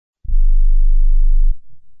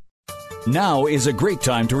Now is a great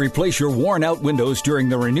time to replace your worn-out windows during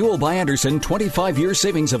the Renewal by Andersen 25-year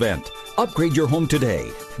savings event. Upgrade your home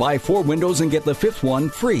today. Buy 4 windows and get the 5th one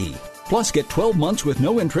free. Plus, get 12 months with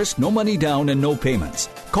no interest, no money down, and no payments.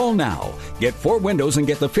 Call now. Get 4 windows and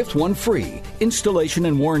get the 5th one free. Installation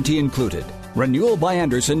and warranty included. Renewal by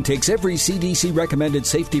Andersen takes every CDC-recommended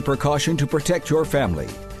safety precaution to protect your family.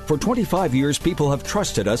 For 25 years, people have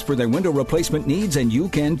trusted us for their window replacement needs, and you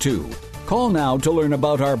can too. Call now to learn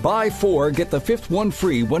about our buy 4, get the 5th one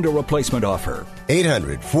free window replacement offer.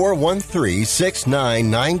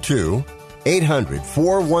 800-413-6992.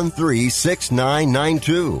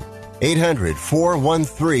 800-413-6992.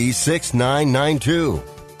 800-413-6992.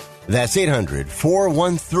 That's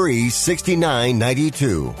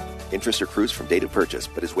 800-413-6992. Interest accrues from date of purchase,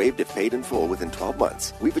 but is waived if paid in full within 12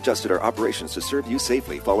 months. We've adjusted our operations to serve you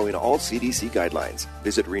safely following all CDC guidelines.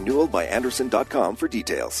 Visit renewalbyandersen.com for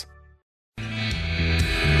details.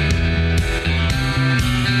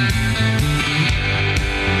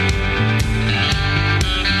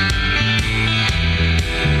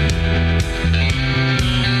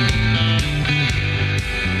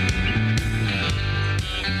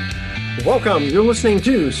 Welcome. You're listening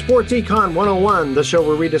to Sports Econ 101, the show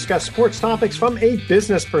where we discuss sports topics from a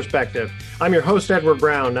business perspective. I'm your host, Edward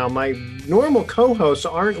Brown. Now, my normal co-hosts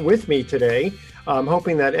aren't with me today. I'm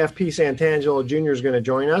hoping that FP Santangelo Jr. is going to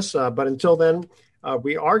join us. But until then,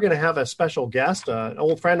 we are going to have a special guest, an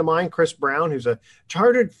old friend of mine, Chris Brown, who's a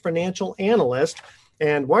chartered financial analyst.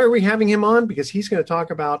 And why are we having him on? Because he's going to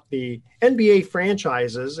talk about the NBA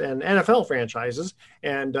franchises and NFL franchises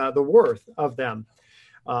and the worth of them.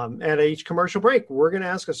 At each commercial break, we're going to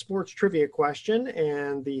ask a sports trivia question,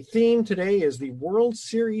 and the theme today is the World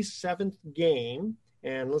Series 7th game.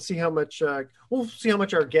 And let's see how much we'll see how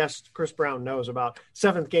much our guest Chris Brown knows about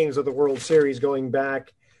 7th games of the World Series going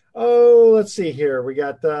back. Oh, let's see here. We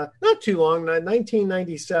got not too long.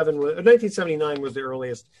 1979 was the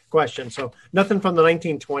earliest question, so nothing from the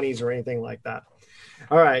 1920s or anything like that.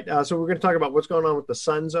 All right, so we're going to talk about what's going on with the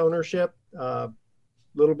Suns ownership.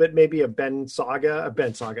 Little bit maybe a Ben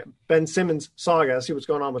Simmons saga, see what's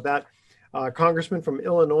going on with that. Congressman from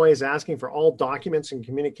Illinois is asking for all documents and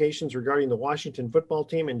communications regarding the Washington football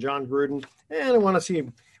team and John Gruden. And I want to see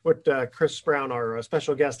what Chris Brown, our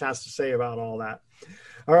special guest, has to say about all that.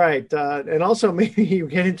 All right. And also maybe you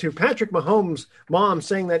get into Patrick Mahomes' mom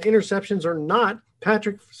saying that interceptions are not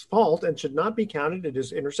Patrick's fault and should not be counted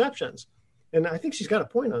as interceptions. And I think she's got a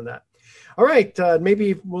point on that. All right,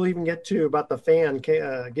 maybe we'll even get to about the fan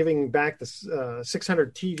giving back the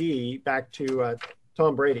 600 TV back to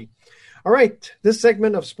Tom Brady. All right, this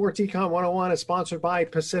segment of Sports Econ 101 is sponsored by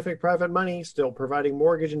Pacific Private Money, still providing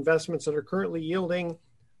mortgage investments that are currently yielding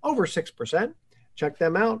over 6%. Check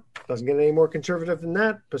them out. Doesn't get any more conservative than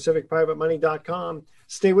that. PacificPrivateMoney.com.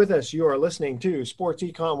 Stay with us. You are listening to Sports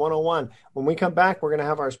Econ 101. When we come back, we're going to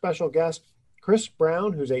have our special guest, Chris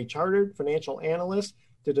Brown, who's a chartered financial analyst,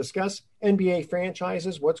 to discuss NBA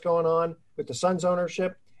franchises, what's going on with the Suns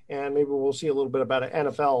ownership, and maybe we'll see a little bit about an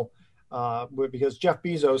NFL because Jeff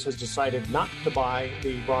Bezos has decided not to buy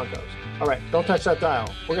the Broncos. All right, don't touch that dial.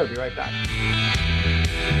 We're going to be right back.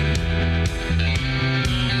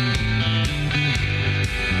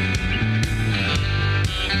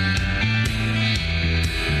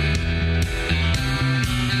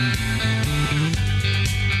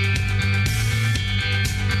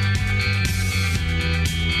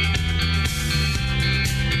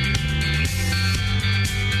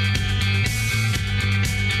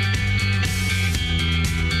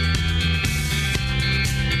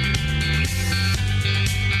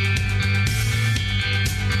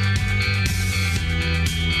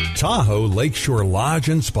 Tahoe Lakeshore Lodge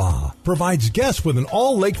and Spa provides guests with an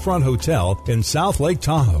all-lakefront hotel in South Lake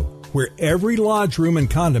Tahoe, where every lodge room and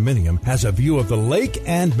condominium has a view of the lake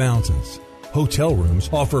and mountains. Hotel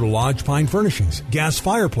rooms offer lodge pine furnishings, gas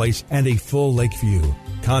fireplace, and a full lake view.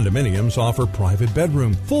 Condominiums offer private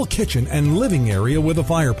bedroom, full kitchen, and living area with a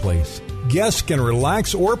fireplace. Guests can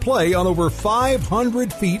relax or play on over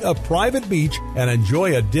 500 feet of private beach and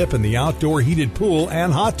enjoy a dip in the outdoor heated pool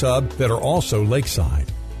and hot tub that are also lakeside.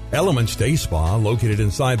 Elements Day Spa, located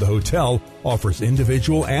inside the hotel, offers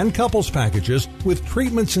individual and couples packages with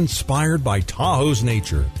treatments inspired by Tahoe's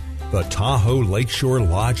nature. The Tahoe Lakeshore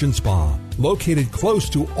Lodge and Spa, located close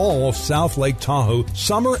to all South Lake Tahoe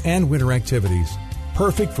summer and winter activities.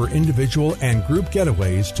 Perfect for individual and group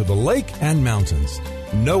getaways to the lake and mountains.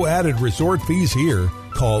 No added resort fees here.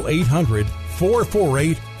 Call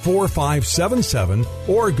 800-448-4577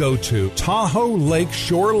 or go to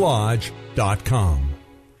TahoeLakeshoreLodge.com.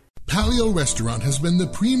 Palio Restaurant has been the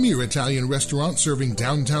premier Italian restaurant serving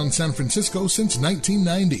downtown San Francisco since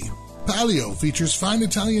 1990. Palio features fine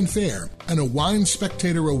Italian fare and a Wine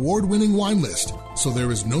Spectator award-winning wine list, so there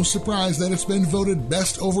is no surprise that it's been voted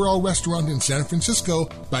best overall restaurant in San Francisco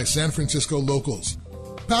by San Francisco locals.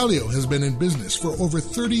 Palio has been in business for over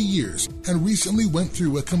 30 years and recently went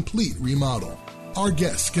through a complete remodel. Our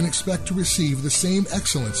guests can expect to receive the same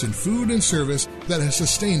excellence in food and service that has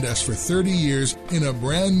sustained us for 30 years in a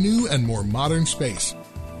brand new and more modern space.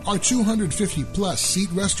 Our 250-plus seat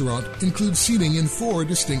restaurant includes seating in 4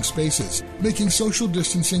 distinct spaces, making social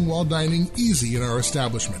distancing while dining easy in our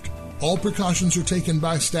establishment. All precautions are taken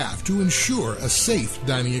by staff to ensure a safe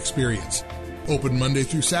dining experience. Open Monday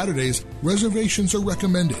through Saturdays, reservations are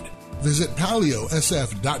recommended. Visit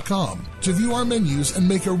paliosf.com to view our menus and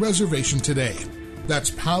make a reservation today. That's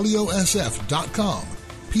paliosf.com,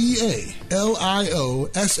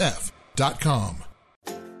 PALIOSF.com.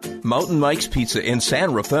 Mountain Mike's Pizza in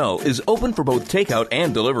San Rafael is open for both takeout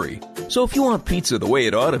and delivery. So if you want pizza the way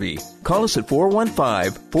it ought to be, call us at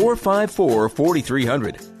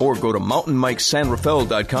 415-454-4300 or go to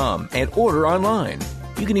mountainmikesanrafael.com and order online.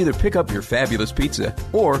 You can either pick up your fabulous pizza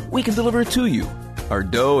or we can deliver it to you. Our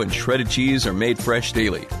dough and shredded cheese are made fresh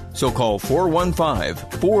daily. So call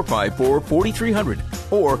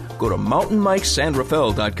 415-454-4300 or go to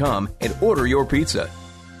mountainmikesanrafael.com and order your pizza.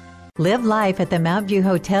 Live life at the Mount View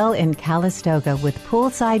Hotel in Calistoga with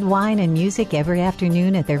poolside wine and music every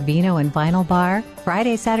afternoon at their Vino and Vinyl Bar.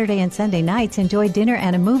 Friday, Saturday, and Sunday nights, enjoy dinner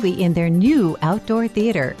and a movie in their new outdoor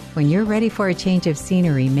theater. When you're ready for a change of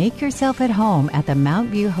scenery, make yourself at home at the Mount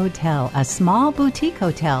View Hotel, a small boutique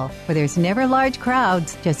hotel where there's never large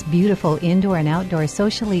crowds, just beautiful indoor and outdoor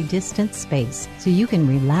socially distanced space so you can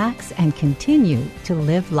relax and continue to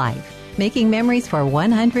live life. Making memories for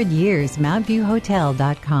 100 years,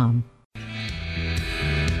 MountViewHotel.com.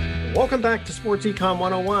 Welcome back to Sports Econ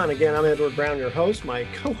 101. Again, I'm Edward Brown, your host. My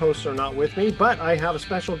co-hosts are not with me, but I have a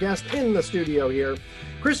special guest in the studio here,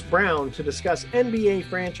 Chris Brown, to discuss NBA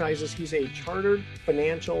franchises. He's a chartered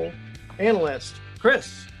financial analyst.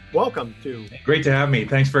 Chris, welcome to... Great to have me.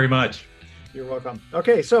 Thanks very much. You're welcome.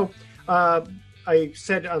 Okay, so I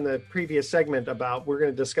said on the previous segment about we're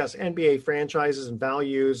going to discuss NBA franchises and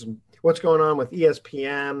values and what's going on with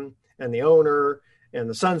ESPN and the owner and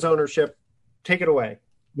the Suns ownership. Take it away.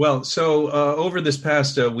 Well, so over this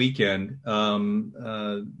past weekend, some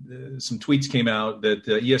tweets came out that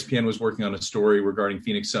ESPN was working on a story regarding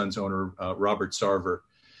Phoenix Suns owner Robert Sarver,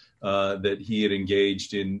 that he had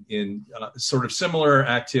engaged in sort of similar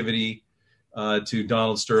activity to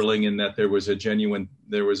Donald Sterling, in that there was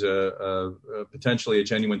potentially a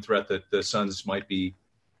genuine threat that the Suns might be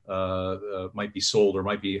sold or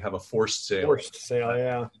might have a forced sale. Forced sale,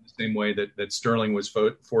 yeah. In the same way that Sterling was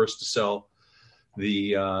forced to sell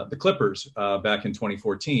the Clippers back in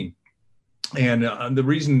 2014. And the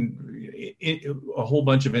reason, a whole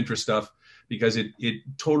bunch of interest stuff, because it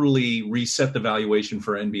totally reset the valuation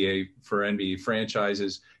for NBA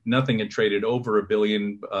franchises. Nothing had traded over $1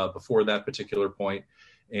 billion before that particular point.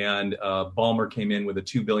 And Ballmer came in with a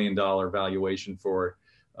 $2 billion valuation for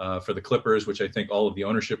the Clippers, which I think all of the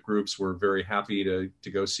ownership groups were very happy to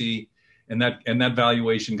go see. And that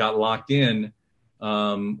valuation got locked in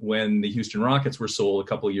when the Houston Rockets were sold a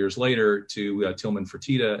couple of years later to Tillman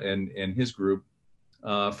Fertitta and his group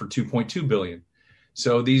for $2.2 billion.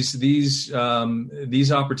 So these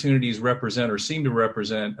opportunities represent, or seem to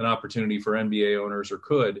represent, an opportunity for NBA owners, or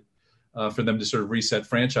could, for them to sort of reset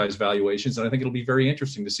franchise valuations. And I think it'll be very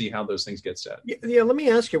interesting to see how those things get set. Yeah, let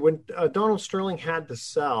me ask you, when Donald Sterling had to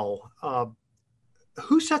sell,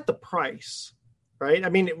 who set the price, right? I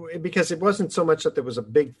mean, because it wasn't so much that there was a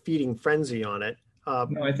big feeding frenzy on it.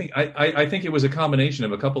 No, I think it was a combination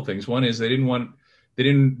of a couple things. One is they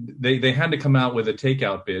had to come out with a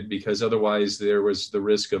takeout bid, because otherwise there was the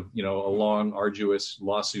risk of, a long, arduous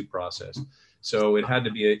lawsuit process. So it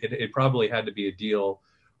probably had to be a deal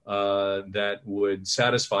that would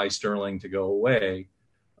satisfy Sterling to go away,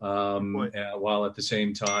 while at the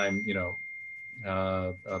same time,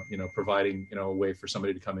 providing, a way for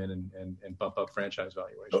somebody to come in and bump up franchise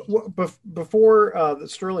valuations. Before the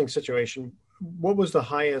Sterling situation, what was the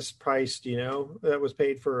highest price, that was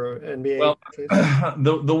paid for NBA? Well,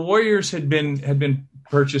 the Warriors had been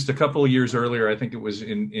purchased a couple of years earlier. I think it was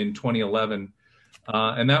in 2011,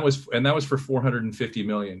 and that was for $450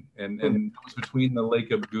 million, and it was between the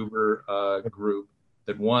Lake of Goober group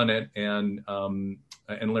that won it and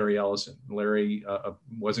Larry Ellison. Larry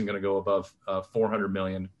wasn't going to go above $400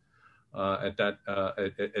 million at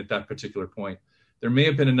that particular point. There may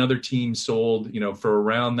have been another team sold, for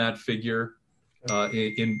around that figure.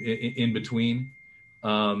 In between.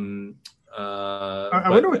 I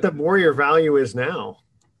wonder what the Warrior value is now.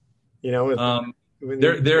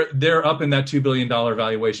 They're up in that $2 billion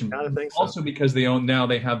valuation. I think so. Also because they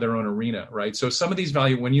have their own arena, right? So some of these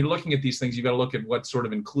when you're looking at these things, you got to look at what's sort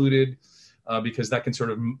of included, because that can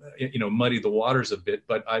sort of muddy the waters a bit.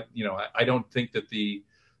 But I don't think that the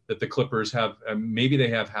Clippers have, maybe they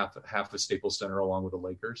have half the Staples Center along with the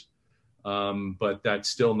Lakers, but that's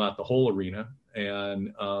still not the whole arena.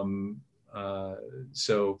 And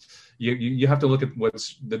so you have to look at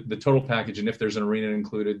what's the total package, and if there's an arena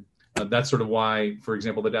included. That's sort of why, for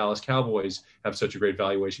example, the Dallas Cowboys have such a great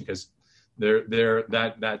valuation, because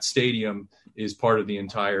that stadium is part of the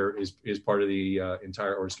entire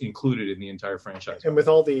entire, or is included in the entire franchise. And with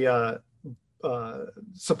all the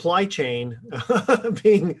supply chain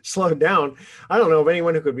being slowed down, I don't know of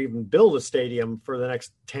anyone who could even build a stadium for the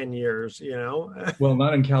next 10 years, Well,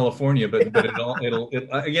 not in California, but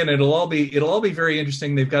it'll all be very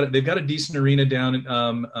interesting. They've got a decent arena down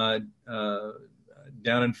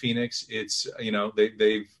in Phoenix. It's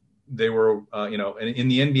they were in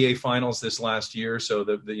the NBA finals this last year, so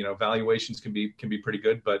the valuations can be pretty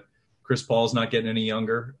good, but Chris Paul's not getting any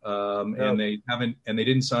younger, and they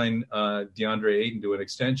didn't sign DeAndre Ayton to an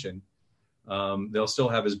extension. They'll still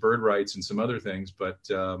have his bird rights and some other things, but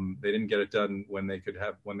they didn't get it done when they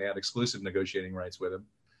had exclusive negotiating rights with him.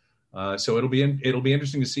 So it'll be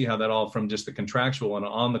interesting to see how that all, from just the contractual and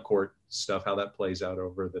on the court stuff, how that plays out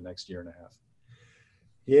over the next year and a half.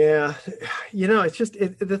 Yeah. It's just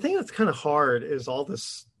the thing that's kind of hard is all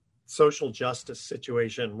this social justice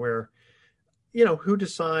situation where, who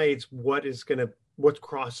decides what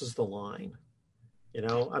crosses the line? At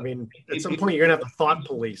some point you're going to have the thought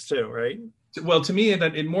police too, right? Well, to me,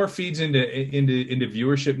 it more feeds into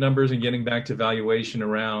viewership numbers and getting back to valuation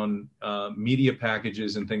around media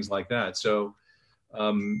packages and things like that. So,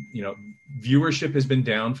 viewership has been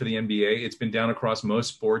down for the NBA. It's been down across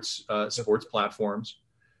most sports platforms.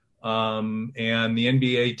 And the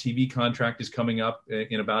NBA TV contract is coming up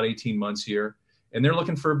in about 18 months here, and they're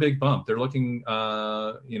looking for a big bump. They're looking,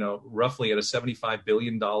 roughly at a $75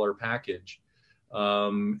 billion package,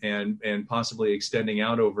 and possibly extending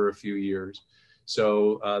out over a few years.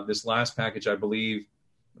 So this last package, I believe,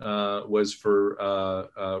 was for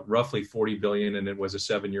roughly $40 billion, and it was a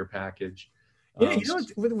 7-year package. Yeah,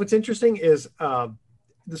 what's interesting is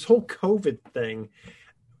this whole COVID thing.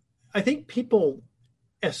 I think people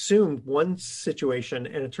assumed one situation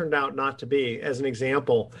and it turned out not to be. As an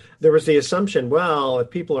example, there was the assumption, well,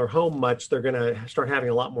 if people are home much, they're going to start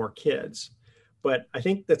having a lot more kids. But I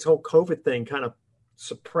think this whole COVID thing kind of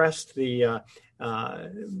suppressed the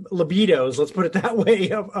libidos, let's put it that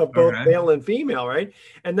way, of both male and female, right?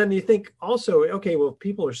 And then you think also, okay, well, if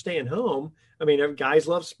people are staying home, guys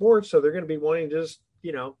love sports, so they're going to be wanting to just,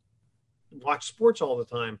 watch sports all the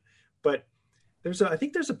time. But I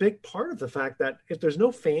think there's a big part of the fact that if there's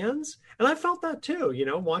no fans, and I felt that too,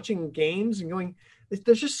 watching games and going,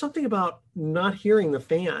 there's just something about not hearing the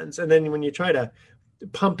fans. And then when you try to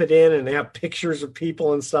pump it in and they have pictures of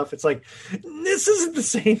people and stuff, it's like, this isn't the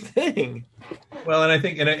same thing. Well, and I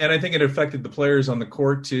think it affected the players on the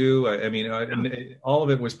court too. All of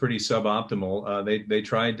it was pretty suboptimal. They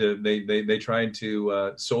tried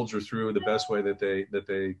to soldier through the best way that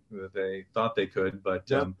they thought they could,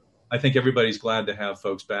 but I think everybody's glad to have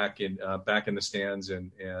folks back in the stands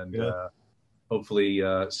and hopefully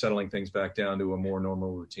settling things back down to a more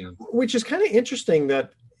normal routine. Which is kind of interesting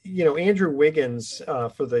that, Andrew Wiggins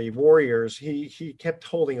for the Warriors, he kept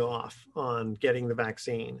holding off on getting the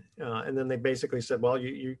vaccine. And then they basically said, well,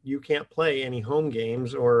 you can't play any home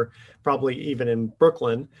games, or probably even in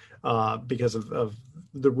Brooklyn because of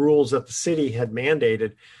the rules that the city had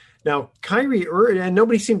mandated. Now, Kyrie Irving, and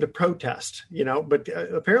nobody seemed to protest, but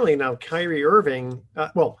apparently now Kyrie Irving,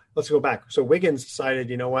 let's go back. So Wiggins decided,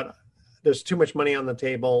 there's too much money on the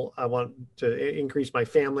table. I want to increase my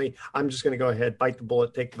family. I'm just going to go ahead, bite the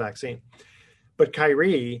bullet, take the vaccine. But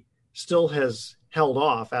Kyrie still has held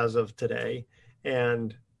off as of today,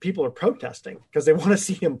 and people are protesting because they want to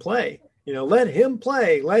see him play. Let him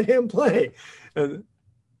play. And,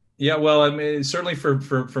 yeah, well, certainly for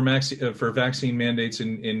vaccine mandates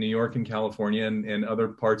in New York and California and other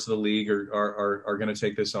parts of the league are going to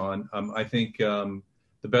take this on. I think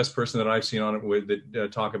the best person that I've seen on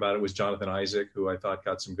it talk about it was Jonathan Isaac, who I thought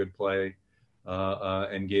got some good play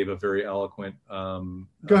and gave a very eloquent. Go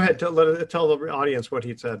ahead, tell the audience what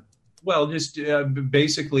he said. Well, just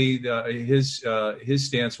basically his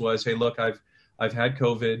stance was, hey, look, I've had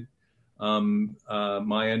COVID.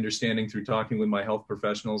 My understanding through talking with my health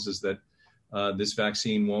professionals is that this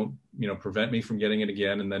vaccine won't, prevent me from getting it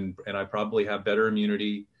again, and I probably have better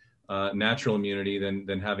immunity, natural immunity,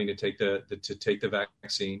 than having to take the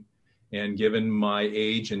vaccine. And given my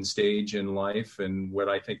age and stage in life and what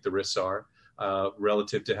I think the risks are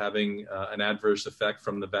relative to having an adverse effect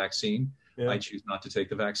from the vaccine, I choose not to take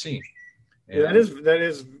the vaccine. And that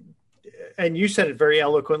is, and you said it very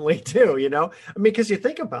eloquently too, you know, I mean, because you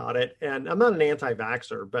think about it, and I'm not an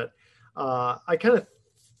anti-vaxxer, but I kind of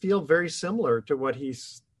feel very similar to what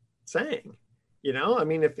he's saying. You know, I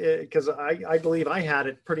mean, because I believe I had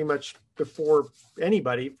it pretty much before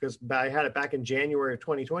anybody, because I had it back in January of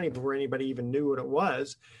 2020 before anybody even knew what it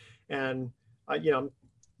was. And, you know,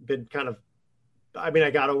 been kind of, I mean, I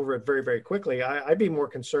got over it very, very quickly. I'd be more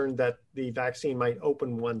concerned that the vaccine might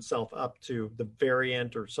open oneself up to the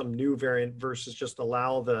variant or some new variant versus just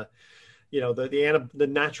allow the, you know, the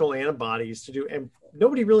natural antibodies to do. And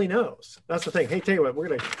nobody really knows. That's the thing. Hey, tell you what,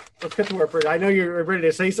 let's get to our. I know you're ready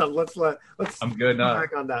to say something. Let's. I'm good now.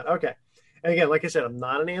 Back on that. Okay. And again, like I said, I'm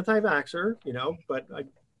not an anti-vaxxer, you know, but I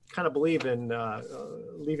kind of believe in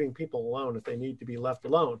leaving people alone if they need to be left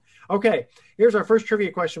alone. Okay. Here's our first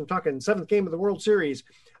trivia question. We're talking 7th game of the World Series.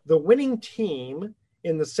 The winning team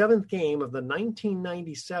in the 7th game of the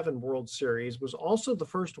 1997 World Series was also the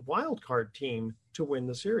first wild card team to win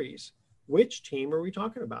the series. Which team are we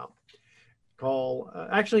talking about? Call,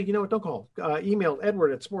 actually, you know what, don't call. Email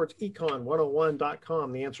Edward at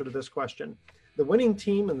sportsecon101.com the answer to this question. The winning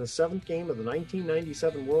team in the 7th game of the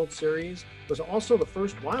 1997 World Series was also the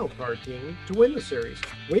first wild card team to win the series.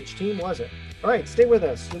 Which team was it? All right, stay with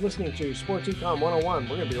us. You're listening to Sports Econ 101.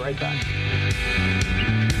 We're going to be right back.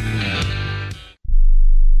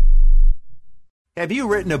 Have you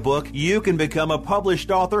written a book? You can become a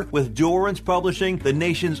published author with Dorrance Publishing, the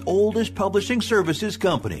nation's oldest publishing services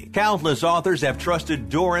company. Countless authors have trusted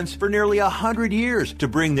Dorrance for nearly 100 years to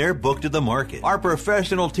bring their book to the market. Our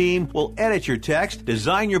professional team will edit your text,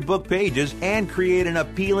 design your book pages, and create an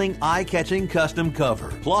appealing, eye-catching custom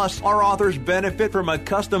cover. Plus, our authors benefit from a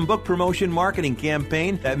custom book promotion marketing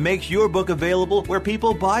campaign that makes your book available where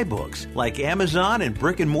people buy books, like Amazon and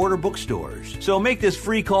brick-and-mortar bookstores. So make this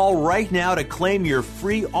free call right now to claim your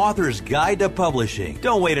free author's guide to publishing.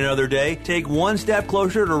 Don't wait another day. Take one step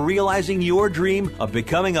closer to realizing your dream of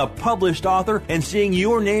becoming a published author and seeing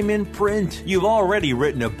your name in print. You've already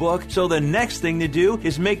written a book, so the next thing to do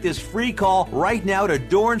is make this free call right now to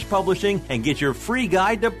Dorrance Publishing and get your free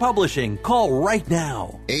guide to publishing. Call right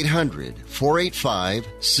now.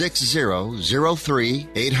 800-485-6003.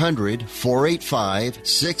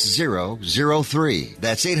 800-485-6003.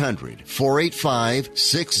 That's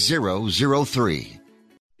 800-485-6003.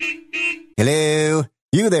 Hello?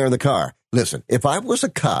 You there in the car. Listen, if I was a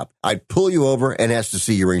cop, I'd pull you over and ask to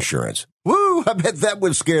see your insurance. Woo! I bet that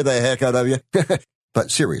would scare the heck out of you. But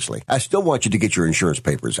seriously, I still want you to get your insurance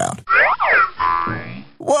papers out.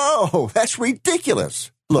 Whoa! That's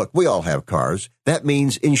ridiculous. Look, we all have cars. That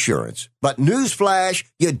means insurance. But newsflash,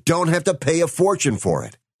 you don't have to pay a fortune for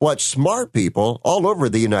it. What smart people all over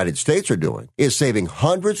the United States are doing is saving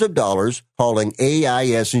hundreds of dollars hauling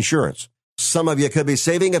AIS insurance. Some of you could be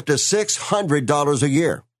saving up to $600 a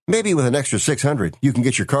year. Maybe with an extra $600, you can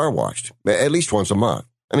get your car washed, at least once a month.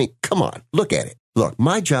 I mean, come on, look at it. Look,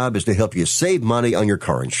 my job is to help you save money on your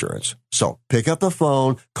car insurance. So pick up the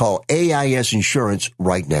phone, call AIS Insurance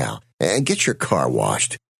right now, and get your car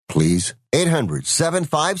washed, please.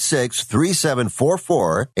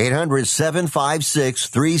 800-756-3744.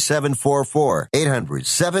 800-756-3744.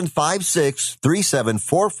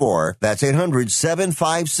 800-756-3744. That's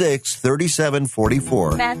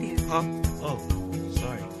 800-756-3744. Matthew. Huh? Oh,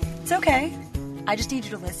 sorry. It's okay. I just need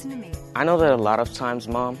you to listen to me. I know that a lot of times,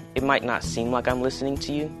 Mom, it might not seem like I'm listening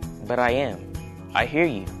to you, but I am. I hear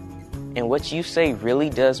you. And what you say really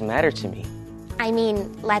does matter to me. I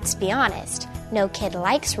mean, let's be honest. No kid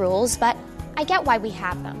likes rules, but I get why we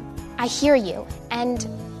have them. I hear you, and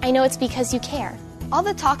I know it's because you care. All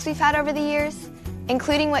the talks we've had over the years,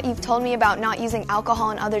 including what you've told me about not using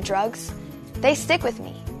alcohol and other drugs, they stick with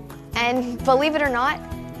me. And believe it or not,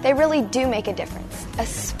 they really do make a difference,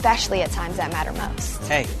 especially at times that matter most.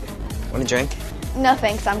 Hey, want a drink? No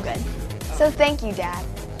thanks, I'm good. So thank you, Dad,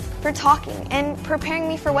 for talking and preparing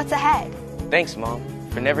me for what's ahead. Thanks, Mom,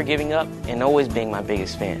 for never giving up and always being my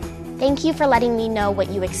biggest fan. Thank you for letting me know what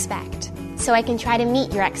you expect, so I can try to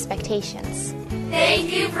meet your expectations.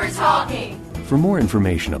 Thank you for talking. For more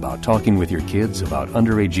information about talking with your kids about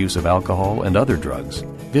underage use of alcohol and other drugs,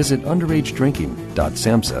 visit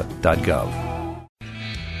underagedrinking.samhsa.gov.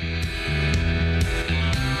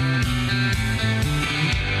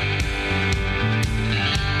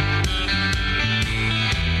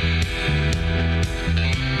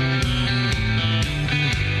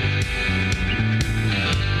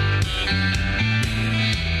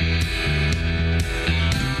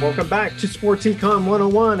 Welcome back to Sports Econ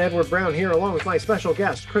 101. Edward Brown here, along with my special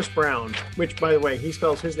guest, Chris Brown, which, by the way, he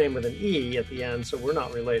spells his name with an E at the end, so we're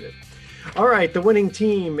not related. All right, the winning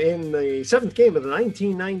team in the seventh game of the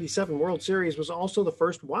 1997 World Series was also the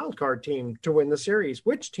first wildcard team to win the series.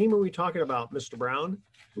 Which team are we talking about, Mr. Brown?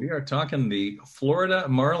 We are talking the Florida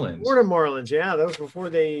Marlins. Florida Marlins, yeah. That was before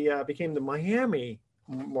they became the Miami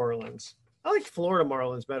Marlins. I like Florida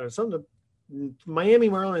Marlins better. Some of the Miami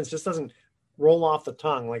Marlins just doesn't roll off the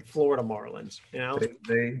tongue like Florida Marlins, you know.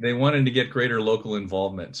 They wanted to get greater local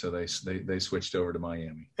involvement, so they switched over to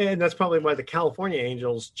Miami. And that's probably why the California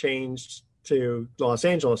Angels changed to Los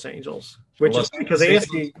Angeles Angels, which is because they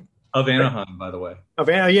actually of Anaheim, by the way.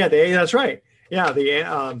 That's right. Yeah,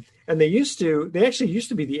 and they actually used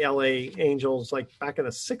to be the LA Angels like back in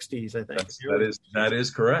the 60s, I think. That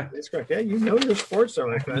is correct. That's correct. Yeah, you know your sports, though,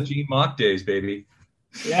 my friend. The Gene Mock days, baby.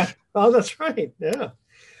 Yeah. Oh, that's right. Yeah.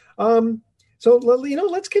 So,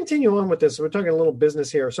 let's continue on with this. We're talking a little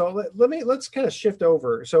business here. So let's kind of shift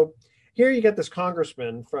over. So here you get this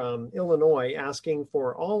congressman from Illinois asking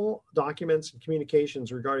for all documents and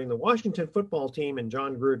communications regarding the Washington football team and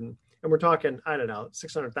John Gruden. And we're talking, I don't know,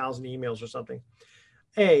 600,000 emails or something.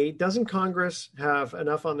 A, doesn't Congress have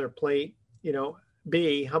enough on their plate?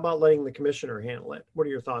 B, how about letting the commissioner handle it? What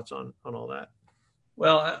are your thoughts on all that?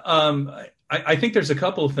 Well, I think there's a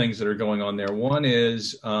couple of things that are going on there. One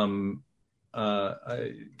is,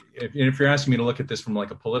 if you're asking me to look at this from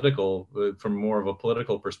from more of a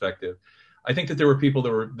political perspective, I think that there were people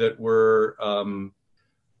that were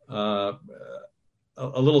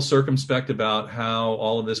a little circumspect about how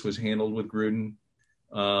all of this was handled with Gruden,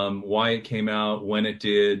 why it came out, when it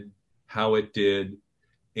did, how it did.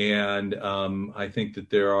 And I think that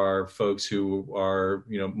there are folks who are,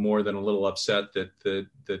 more than a little upset that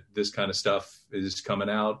this kind of stuff is coming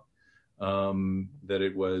out. That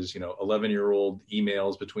it was, 11-year-old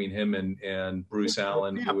emails between him and Bruce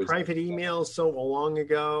Allen. Yeah, private emails so long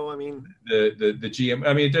ago. I mean, the GM.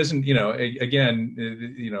 I mean, it doesn't,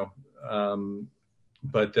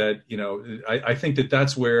 but that, I think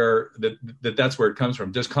that's where that's where it comes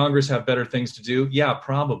from. Does Congress have better things to do? Yeah,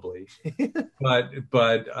 probably. but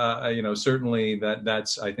certainly I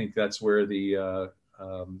think that's where the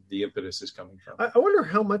impetus is coming from. I wonder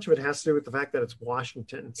how much of it has to do with the fact that it's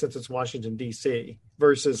Washington, since it's Washington, D.C.,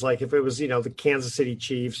 versus like if it was, the Kansas City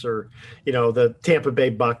Chiefs or, the Tampa Bay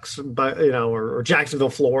Bucks, or Jacksonville,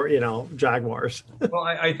 Florida, Jaguars. Well,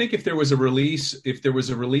 I think if there was a release of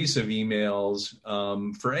emails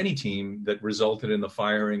for any team that resulted in the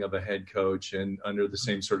firing of a head coach and under the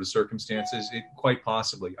same sort of circumstances, it quite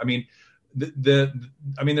possibly. I mean,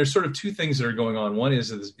 there's sort of two things that are going on. One is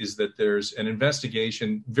that there's an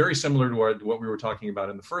investigation very similar to what we were talking about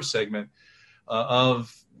in the first segment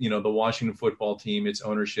of the Washington football team, its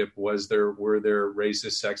ownership. Were there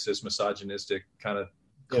racist, sexist, misogynistic kind of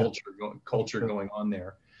culture going on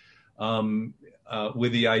there,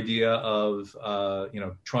 with the idea of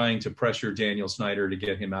trying to pressure Daniel Snyder to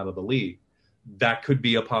get him out of the league. That could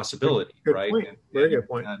be a possibility, good right? Point. Very good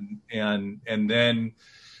point. And then.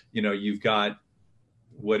 You've got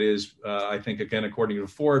what is, I think, again, according to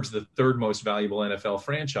Forbes, the third most valuable NFL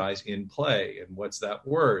franchise in play. And what's that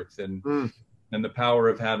worth? And the power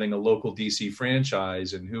of having a local DC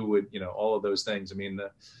franchise and who would, all of those things. I mean,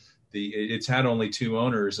 it's had only two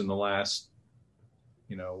owners in the last,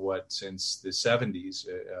 since the 70s,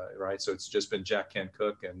 right? So it's just been Jack Kent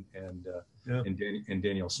Cooke and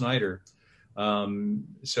Daniel Snyder. That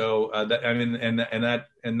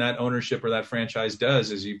ownership or that franchise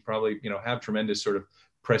does, is you probably, have tremendous sort of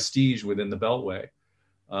prestige within the Beltway.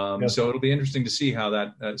 So it'll be interesting to see how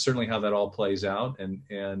that, certainly how that all plays out. And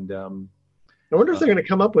I wonder if they're going to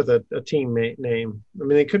come up with a team name. I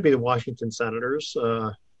mean, they could be the Washington Senators,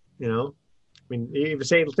 I mean, even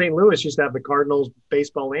St. Louis used to have the Cardinals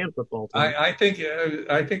baseball and football team. I think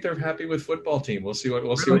they're happy with football team. We'll see what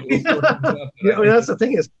that's the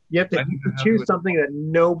thing is you have to choose something that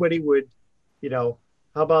nobody would, how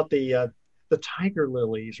about the Tiger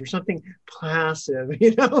Lilies or something passive,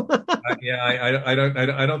 I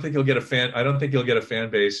don't think you'll get a fan. I don't think you'll get a fan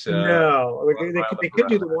base. No, they could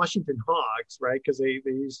do the Washington Hogs, right? Because they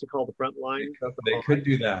used to call the front line. They could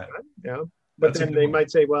do that. Yeah. But then they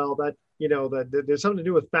might say, well, that there's something to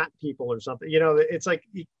do with fat people or something. It's like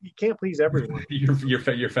you can't please everyone.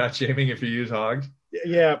 You're fat shaming if you use hogs.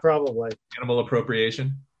 Yeah, probably. Animal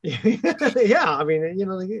appropriation. Yeah, I mean,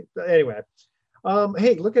 anyway.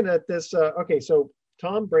 Hey, looking at this. Okay, so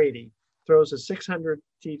Tom Brady throws a 600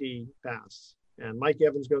 TD pass, and Mike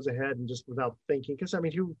Evans goes ahead and just without thinking, because I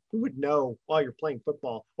mean, who would know while you're playing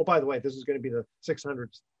football? Oh, by the way, this is going to be the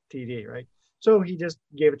 600 TD, right? So he just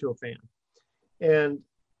gave it to a fan. And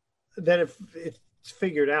then if it's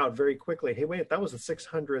figured out very quickly, hey, wait, that was the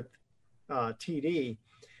 600th TD,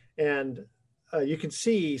 and you can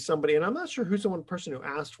see somebody, and I'm not sure who's the one person who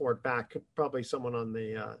asked for it back. Probably someone on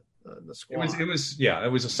the squad.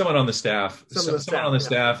 It was someone on the staff. Someone on the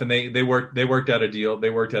staff, and they worked out a deal. They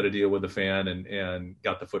worked out a deal with the fan and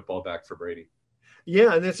got the football back for Brady.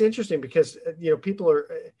 Yeah, and that's interesting because people are.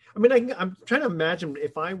 I mean, I'm trying to imagine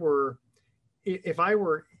if I were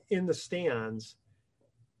in the stands.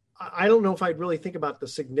 I don't know if I'd really think about the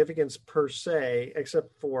significance per se,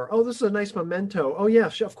 except for, oh, this is a nice memento. Oh yeah,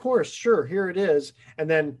 of course, sure, here it is, and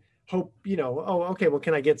then hope oh, okay, well,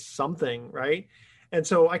 can I get something, right? And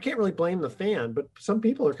so I can't really blame the fan, but some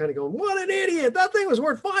people are kind of going, what an idiot! That thing was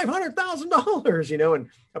worth $500,000, and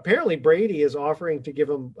apparently Brady is offering to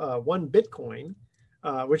give him 1 Bitcoin.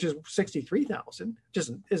 Which is 63,000,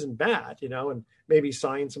 just isn't bad, and maybe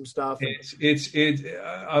sign some stuff. People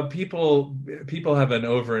have an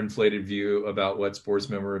overinflated view about what sports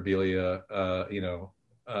memorabilia,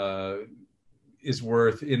 is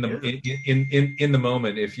worth in the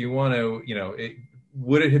moment. If you want to,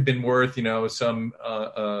 would it have been worth, some,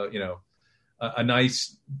 a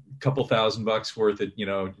nice couple $1,000 worth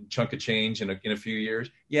of, chunk of change in a few years?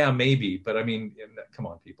 Yeah, maybe. But I mean, come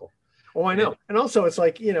on, people. Oh, I know. And also it's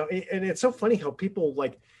like, and it's so funny how people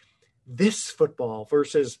like this football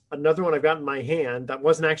versus another one I've got in my hand that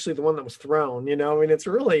wasn't actually the one that was thrown, I mean, it's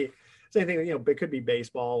really same thing, it could be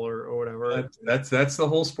baseball or whatever. That's the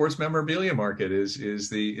whole sports memorabilia market is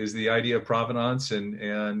the idea of provenance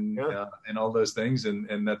and all those things.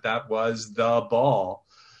 And that was the ball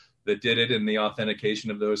that did it and the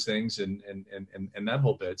authentication of those things and that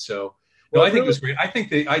whole bit. So, no, I think it was great. I think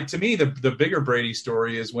to me, the bigger Brady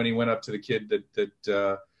story is when he went up to the kid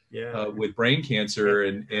that with brain cancer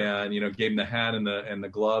and gave him the hat and the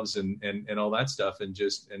gloves and all that stuff and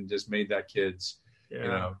just made that kid's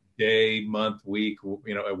day, month, week,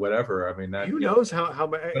 whatever. I mean, that who knows how I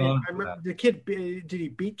remember the kid, did he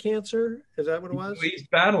beat cancer? Is that what it was? He's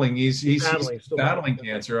battling. He's battling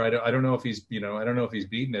cancer. I don't know if he's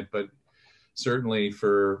beaten it, but certainly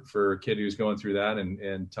for a kid who's going through that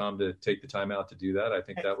and Tom to take the time out to do that, I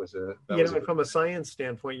think that was from a science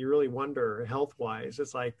standpoint, you really wonder health wise,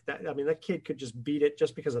 it's like that. I mean, that kid could just beat it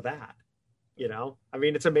just because of that, I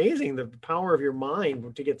mean, it's amazing the power of your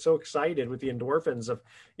mind to get so excited with the endorphins of,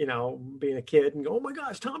 being a kid and go, oh my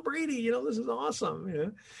gosh, Tom Brady, this is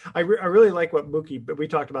awesome. I really like what Mookie, but we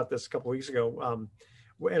talked about this a couple of weeks ago.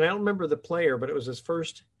 And I don't remember the player, but it was his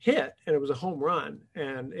first hit, and it was a home run,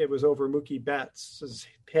 and it was over Mookie Betts'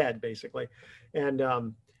 head, basically. And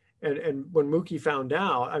when Mookie found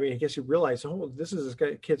out, I mean, I guess he realized, oh, this is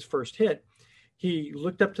this kid's first hit. He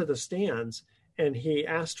looked up to the stands and he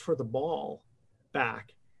asked for the ball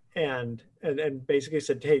back, and basically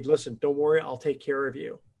said, hey, listen, don't worry, I'll take care of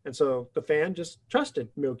you. And so the fan just trusted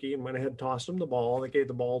Mookie and went ahead and tossed him the ball. They gave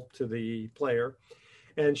the ball to the player.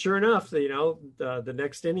 And sure enough, the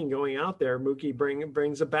next inning going out there, Mookie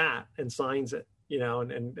brings a bat and signs it,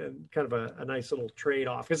 and kind of a nice little trade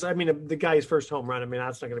off. Because I mean, the guy's first home run, I mean,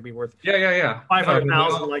 that's not going to be worth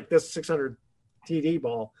 500,000 like this 600 TD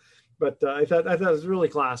ball. But I thought it was really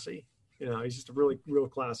classy. He's just a really real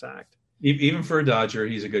class act. Even for a Dodger,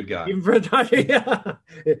 he's a good guy. Even for a Dodger, yeah.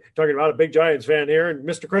 Talking about a big Giants fan here and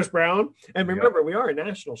Mr. Chris Brown. And remember, we are a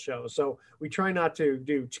national show, so we try not to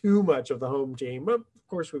do too much of the home team. But, of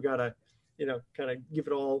course, we've got to, kind of give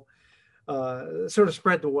it all, sort of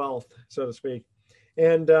spread the wealth, so to speak.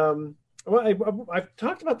 And I've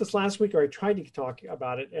talked about this last week, or I tried to talk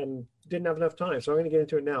about it and didn't have enough time, so I'm going to get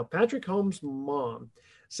into it now. Patrick Holmes' mom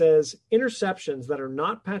says interceptions that are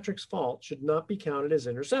not Patrick's fault should not be counted as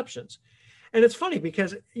interceptions. And it's funny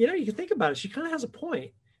because, you can think about it. She kind of has a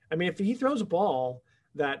point. I mean, if he throws a ball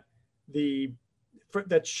that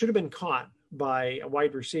should have been caught by a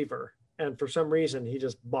wide receiver, and for some reason he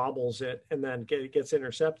just bobbles it and then gets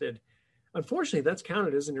intercepted, unfortunately, that's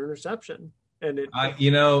counted as an interception. And I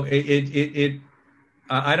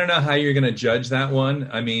don't know how you're going to judge that one.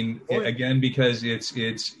 I mean, again, because it's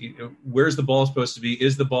where's the ball supposed to be?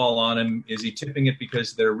 Is the ball on him? Is he tipping it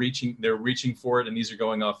because they're reaching for it and these are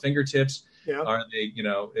going off fingertips? Yeah. Are they,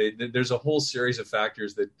 there's a whole series of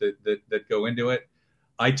factors that go into it.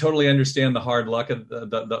 I totally understand the hard luck of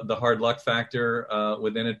the hard luck factor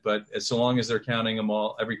within it, but so long as they're counting them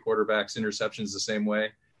all, every quarterback's interceptions the same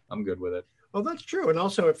way, I'm good with it. Well, that's true. And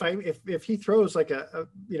also if he throws like a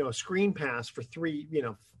screen pass for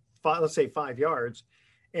 5 yards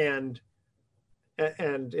and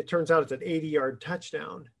it turns out it's an 80-yard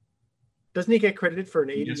touchdown, doesn't he get credited for an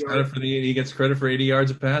 80-yard? He gets credit for 80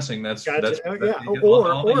 yards of passing. That's gotcha. That's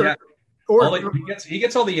yeah. He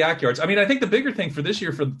gets all the yak yards. I mean, I think the bigger thing for this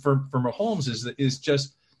year for Mahomes is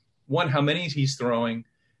just one, how many he's throwing,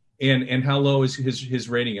 and how low is his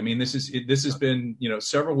rating. I mean, this has been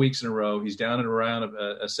several weeks in a row. He's down at around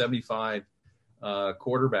a 75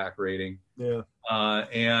 quarterback rating. Yeah.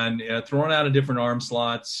 And throwing out of different arm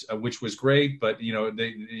slots, which was great, but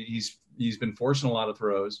he's been forcing a lot of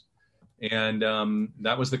throws, and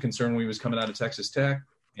that was the concern when he was coming out of Texas Tech.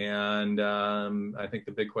 And I think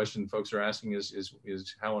the big question folks are asking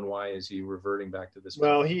is how and why is he reverting back to this?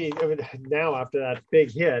 Well, now after that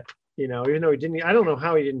big hit, even though he didn't, I don't know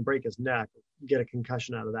how he didn't break his neck, get a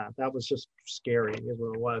concussion out of that. That was just scary, is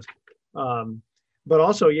what it was. But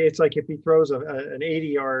also, it's like if he throws an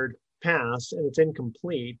 80-yard pass and it's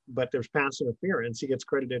incomplete, but there's pass interference, he gets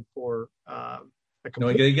credited for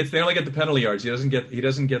No, they only get the penalty yards. He doesn't get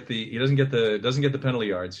the penalty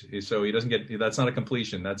yards. So he doesn't get. That's not a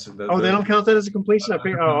completion. They don't count that as a completion.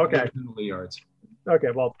 Okay. Penalty yards. Okay.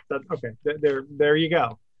 Well, there you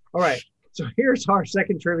go. All right. So here's our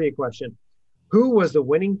second trivia question: who was the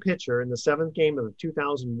winning pitcher in the 7th game of the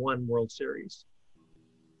 2001 World Series?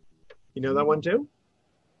 You know that one too?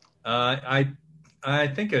 I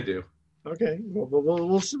think I do. Okay.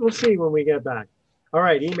 We'll see when we get back. All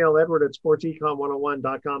right, email Edward at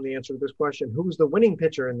sportsecon101.com the answer to this question. Who's the winning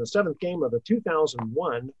pitcher in the 7th game of the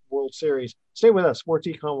 2001 World Series? Stay with us. Sports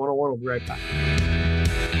Econ 101 will be right back.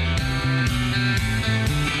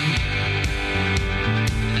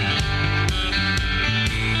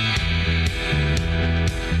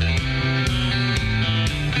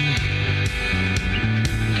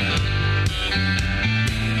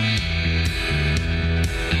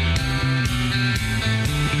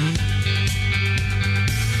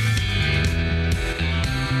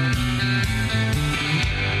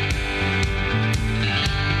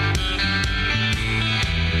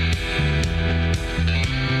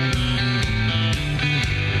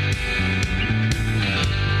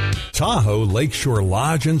 Tahoe Lakeshore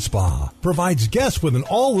Lodge and Spa provides guests with an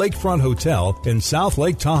all-lakefront hotel in South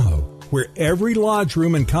Lake Tahoe, where every lodge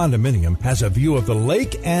room and condominium has a view of the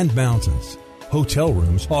lake and mountains. Hotel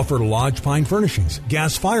rooms offer lodge pine furnishings,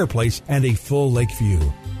 gas fireplace, and a full lake view.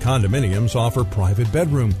 Condominiums offer private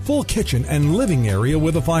bedroom, full kitchen, and living area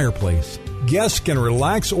with a fireplace. Guests can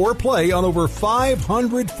relax or play on over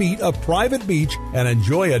 500 feet of private beach and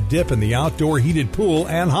enjoy a dip in the outdoor heated pool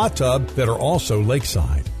and hot tub that are also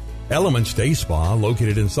lakeside. Elements Day Spa,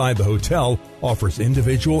 located inside the hotel, offers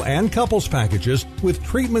individual and couples packages with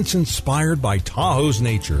treatments inspired by Tahoe's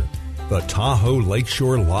nature. The Tahoe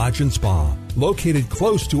Lakeshore Lodge and Spa, located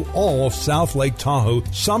close to all of South Lake Tahoe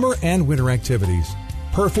summer and winter activities.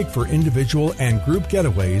 Perfect for individual and group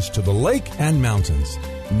getaways to the lake and mountains.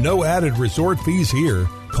 No added resort fees here.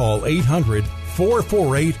 Call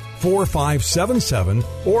 800-448-4577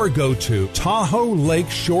 or go to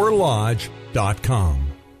TahoeLakeshoreLodge.com.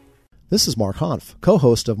 This is Mark Hanf,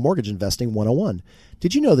 co-host of Mortgage Investing 101.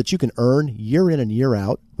 Did you know that you can earn year in and year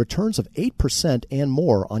out returns of 8% and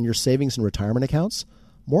more on your savings and retirement accounts?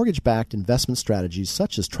 Mortgage-backed investment strategies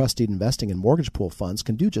such as trusted investing and mortgage pool funds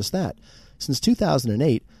can do just that. Since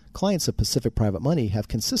 2008, clients of Pacific Private Money have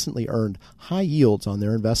consistently earned high yields on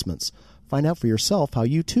their investments. Find out for yourself how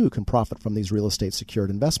you too can profit from these real estate secured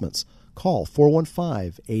investments. Call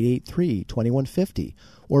 415-883-2150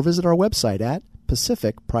 or visit our website at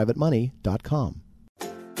pacificprivatemoney.com.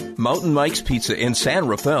 Mountain Mike's Pizza in San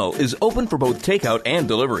Rafael is open for both takeout and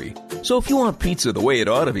delivery. So if you want pizza the way it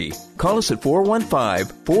ought to be, call us at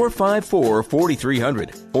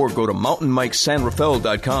 415-454-4300 or go to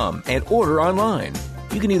mountainmikesanrafael.com and order online.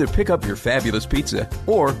 You can either pick up your fabulous pizza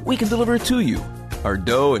or we can deliver it to you. Our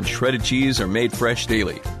dough and shredded cheese are made fresh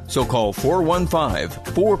daily. So call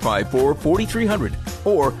 415-454-4300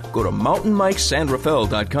 or go to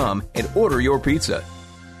mountainmikesanrafael.com and order your pizza.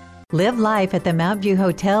 Live life at the Mount View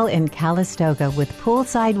Hotel in Calistoga with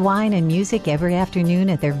poolside wine and music every afternoon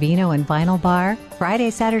at their Vino and Vinyl Bar. Friday,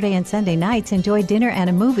 Saturday, and Sunday nights, enjoy dinner and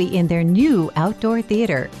a movie in their new outdoor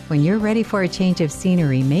theater. When you're ready for a change of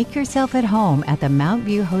scenery, make yourself at home at the Mount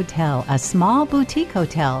View Hotel, a small boutique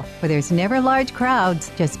hotel where there's never large crowds,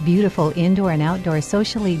 just beautiful indoor and outdoor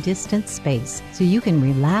socially distanced space so you can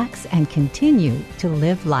relax and continue to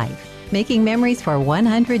live life. Making memories for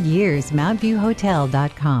 100 years,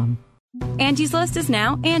 MountViewHotel.com. Angie's List is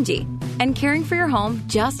now Angie, and caring for your home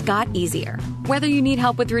just got easier. Whether you need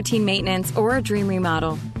help with routine maintenance or a dream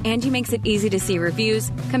remodel, Angie makes it easy to see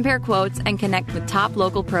reviews, compare quotes, and connect with top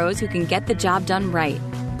local pros who can get the job done right.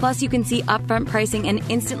 Plus, you can see upfront pricing and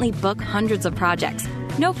instantly book hundreds of projects.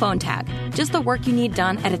 No phone tag, just the work you need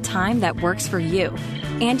done at a time that works for you.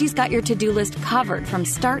 Angie's got your to-do list covered from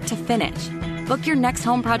start to finish. Book your next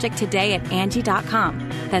home project today at Angie.com.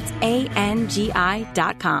 That's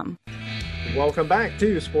ANGI.com. Welcome back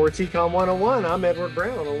to Sports Econ 101. I'm Edward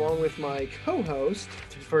Brown, along with my co-host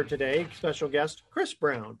for today, special guest Chris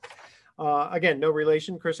Brown. Again, no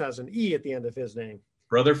relation. Chris has an E at the end of his name.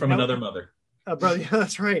 Brother from another mother. Brother, yeah,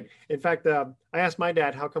 that's right. In fact, I asked my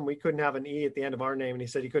dad how come we couldn't have an E at the end of our name, and he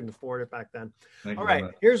said he couldn't afford it back then. All right,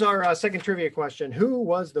 here's our second trivia question. Who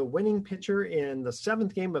was the winning pitcher in the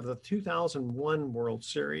 7th game of the 2001 World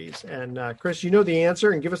Series? And Chris, you know the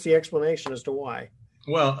answer, and give us the explanation as to why.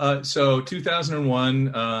 Well, so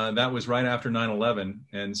 2001, that was right after 9/11,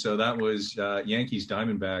 and so that was Yankees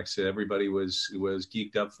Diamondbacks. Everybody was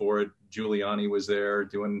geeked up for it. Giuliani was there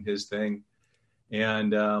doing his thing.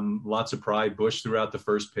 And lots of pride. Bush threw out the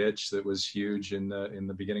first pitch that was huge in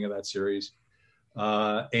the beginning of that series.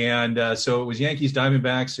 So it was Yankees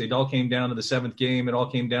Diamondbacks. It all came down to the 7th game. It all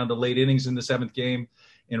came down to late innings in the 7th game.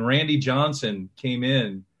 And Randy Johnson came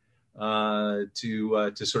in to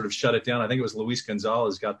sort of shut it down. I think it was Luis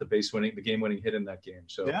Gonzalez got the game-winning hit in that game.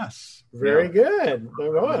 So yes, very good.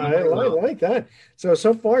 I like that.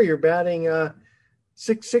 So far you're batting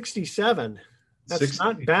 667. That's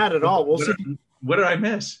not bad at all. We'll see. What did I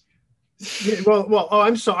miss? Well. Oh,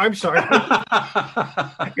 I'm sorry.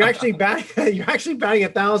 You're actually batting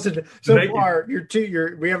 1,000 so far.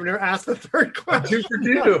 We haven't asked the third question. 2 for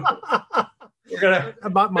 2. We're gonna.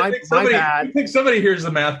 My bad. I think somebody here's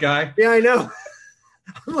the math guy. Yeah, I know.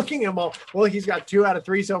 I'm looking at them all. Well, he's got 2 out of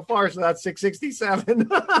 3 so far, so that's 667.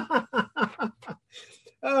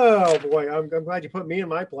 Oh boy, I'm glad you put me in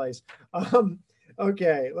my place.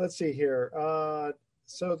 Okay, let's see here.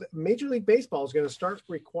 So the Major League Baseball is going to start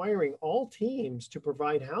requiring all teams to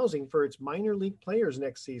provide housing for its minor league players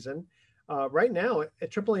next season. Right now,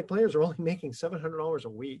 AAA players are only making $700 a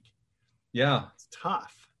week. Yeah. It's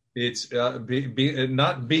tough. It's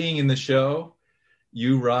not being in the show.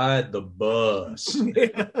 You ride the bus.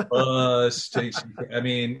 Bus takes. I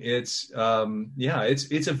mean, it's a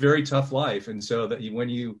very tough life. And so that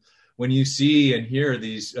when you see and hear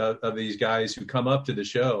these of these guys who come up to the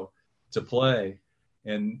show to play,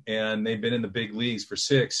 and they've been in the big leagues for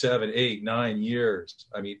 6, 7, 8, 9 years.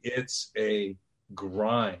 I mean, it's a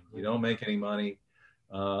grind. You don't make any money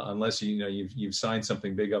unless you've signed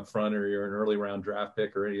something big up front, or you're an early round draft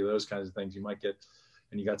pick, or any of those kinds of things. You might get,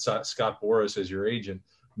 and you got Scott Boras as your agent,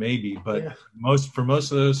 maybe. But for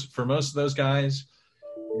most of those guys,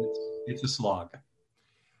 it's a slog.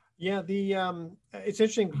 Yeah, it's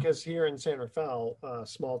interesting because here in San Rafael,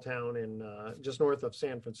 small town in just north of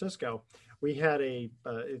San Francisco, we had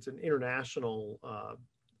it's an international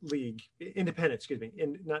league, independent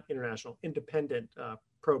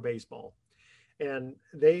pro baseball, and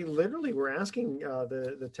they literally were asking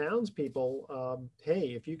the townspeople,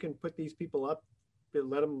 hey, if you can put these people up,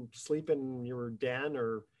 let them sleep in your den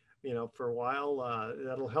or for a while,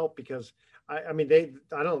 that'll help, because I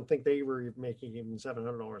don't think they were making even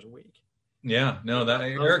 $700 a week. Yeah, no, that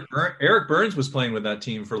Eric Burns was playing with that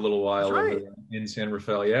team for a little while over in San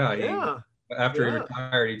Rafael. After he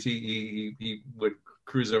retired, he would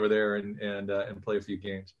cruise over there and play a few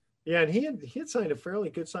games. Yeah, and he had signed a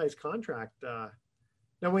fairly good sized contract.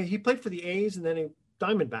 He played for the A's and then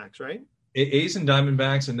Diamondbacks, right? A's and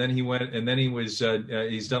Diamondbacks, and then he went, and then he was.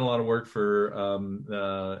 He's done a lot of work for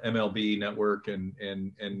MLB Network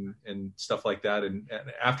and stuff like that. And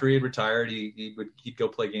after he had retired, he'd go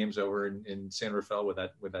play games over in San Rafael with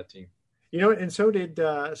that team. And so did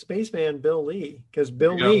Spaceman Bill Lee, because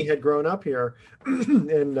Bill Lee had grown up here,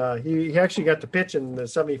 and he actually got to pitch in the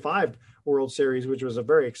 '75 World Series, which was a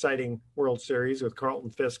very exciting World Series with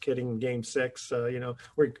Carlton Fisk hitting Game 6.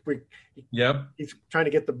 He's trying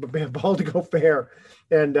to get the ball to go fair,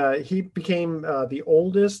 and he became the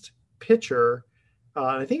oldest pitcher.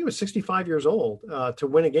 I think he was 65 years old to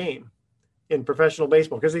win a game in professional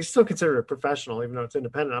baseball, because they still consider it professional, even though it's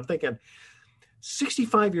independent. I'm thinking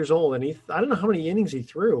 65 years old, and I don't know how many innings he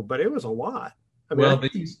threw, but it was a lot.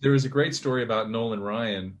 There was a great story about Nolan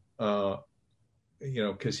Ryan.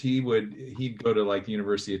 Because he'd go to like the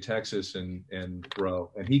University of Texas and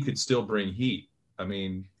throw, and he could still bring heat. I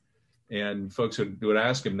mean, and folks would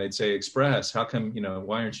ask him, they'd say, "Express, how come,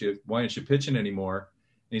 why aren't you pitching anymore?"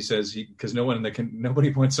 And he says, because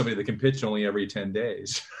nobody wants somebody that can pitch only every 10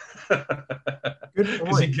 days. Good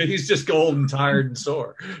point. He's just old and tired and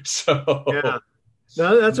sore. So yeah,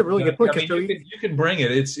 no, that's a really good point. You can bring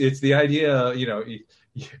it. It's the idea,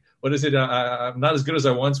 what is it? I'm not as good as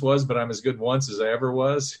I once was, but I'm as good once as I ever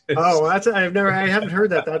was. I haven't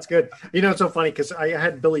heard that. That's good. It's so funny because I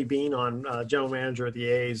had Billy Bean on, general manager of the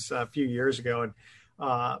A's, a few years ago, and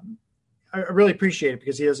I really appreciate it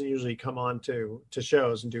because he doesn't usually come on to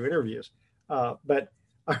shows and do interviews. But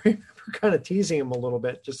I remember kind of teasing him a little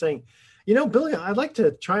bit, just saying, Billy, I'd like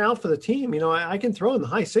to try out for the team. I can throw in the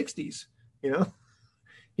high 60s.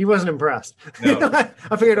 He wasn't impressed. No.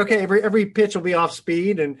 I figured, okay, every pitch will be off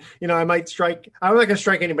speed, and I might strike. I'm not going to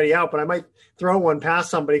strike anybody out, but I might throw one past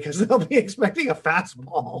somebody because they'll be expecting a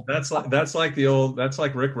fastball. That's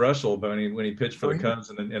like Rick Russell when he pitched for the Cubs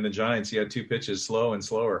and the Giants. He had two pitches, slow and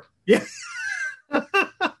slower. Yeah.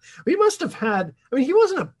 He must have had. I mean, he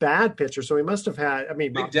wasn't a bad pitcher, so he must have had. I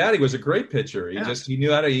mean, Big Daddy was a great pitcher. He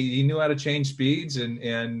knew how to change speeds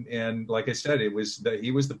and like I said, he was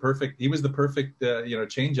the perfect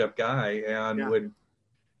changeup guy and would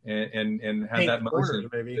and had that motion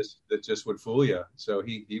that just would fool you. So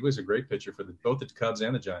he was a great pitcher for both the Cubs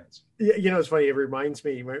and the Giants. Yeah, it's funny. It reminds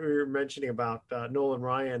me when we were mentioning about Nolan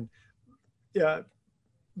Ryan. Yeah,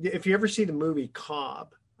 if you ever see the movie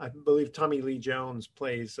Cobb. I believe Tommy Lee Jones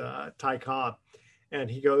plays Ty Cobb, and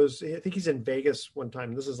he goes. I think he's in Vegas one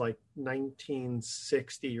time. This is like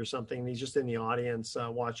 1960 or something. And he's just in the audience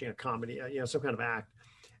watching a comedy, some kind of act,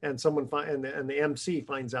 and the MC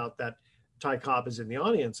finds out that Ty Cobb is in the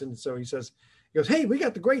audience, and so he goes, "Hey, we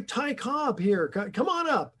got the great Ty Cobb here. Come on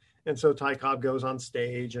up." And so Ty Cobb goes on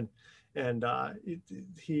stage and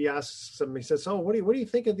he asks him. He says, "So what do you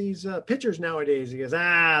think of these pitchers nowadays?" He goes,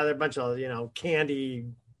 "They're a bunch of candy."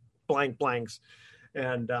 Blanks.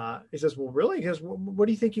 And he says, "Well, really?" He goes, "What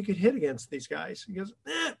do you think you could hit against these guys?" He goes,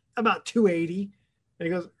 "About 280. And he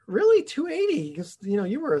goes, "Really, 280? He goes,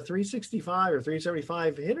 you were a 365 or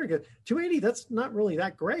 375 hitter. He goes, 280, that's not really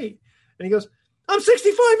that great." And he goes, "I'm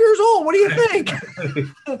 65 years old. What do you think?"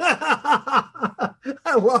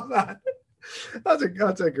 I love that.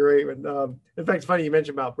 That's a great one. In fact, it's funny you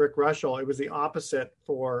mentioned about Rick Russell. It was the opposite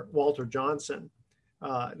for Walter Johnson.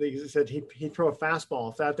 He said he'd throw a fastball.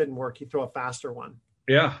 If that didn't work, he'd throw a faster one.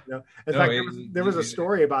 Yeah. In fact, there was a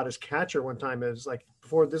story about his catcher one time. It was like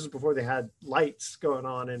before they had lights going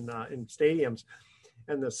on in stadiums,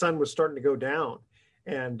 and the sun was starting to go down,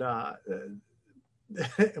 and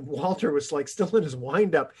Walter was like still in his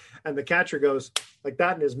windup, and the catcher goes like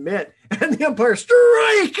that in his mitt, and the umpire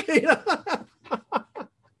strike.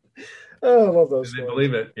 Oh, I love those. They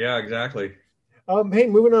believe it. Yeah, exactly. Hey,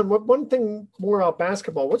 moving on. One thing more about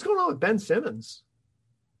basketball. What's going on with Ben Simmons?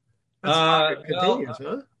 Continues,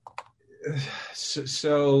 huh?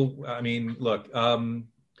 So, I mean, look,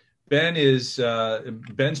 Ben's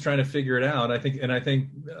trying to figure it out. I think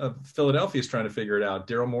Philadelphia's trying to figure it out.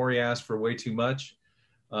 Daryl Morey asked for way too much.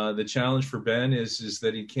 The challenge for Ben is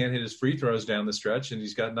that he can't hit his free throws down the stretch, and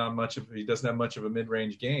he doesn't have much of a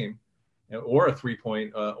mid-range game, or a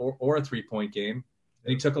 3-point or a 3-point game.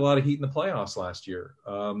 And he took a lot of heat in the playoffs last year.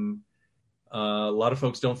 A lot of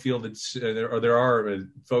folks don't feel that, there are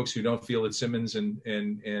folks who don't feel that Simmons and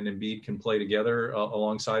Embiid can play together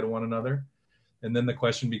alongside one another. And then the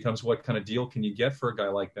question becomes, what kind of deal can you get for a guy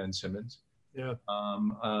like Ben Simmons? Yeah.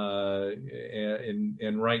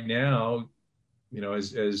 And right now,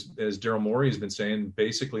 as Daryl Morey has been saying,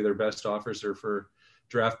 basically their best offers are for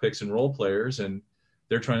draft picks and role players, and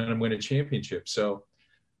they're trying to win a championship. So,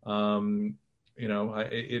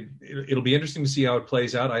 it'll be interesting to see how it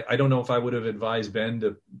plays out. I don't know if I would have advised Ben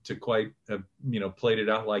to quite have, played it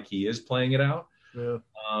out like he is playing it out. Yeah.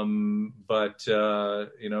 But they're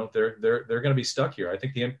going to be stuck here. I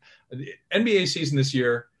think the NBA season this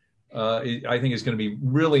year, I think is going to be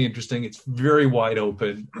really interesting. It's very wide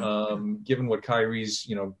open, given what Kyrie's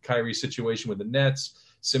situation with the Nets,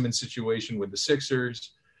 Simmons' situation with the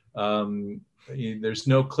Sixers. There's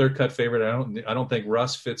no clear-cut favorite. I don't think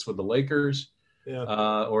Russ fits with the Lakers. Yeah.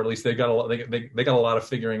 Or at least they got a lot of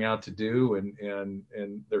figuring out to do,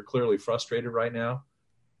 and they're clearly frustrated right now.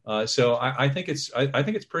 So I think it's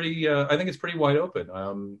pretty wide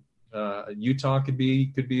open. Utah could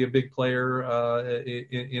be a big player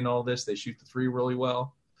in all this. They shoot the three really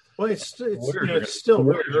well. Well, it's still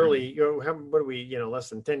really early. What are we? Less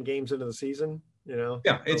than 10 games into the season.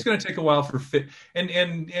 Yeah, it's going to take a while for fit, and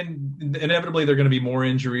inevitably there are going to be more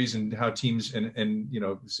injuries, and how teams and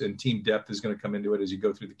team depth is going to come into it as you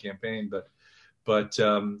go through the campaign. But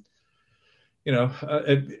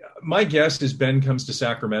my guess is Ben comes to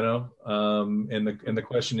Sacramento, and the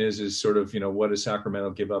question is sort of what does Sacramento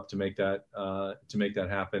give up to make that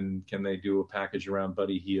happen? Can they do a package around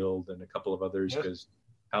Buddy Hield and a couple of others, because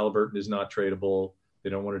Halliburton is not tradable. They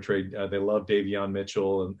don't want to trade. They love Davion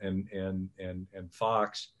Mitchell and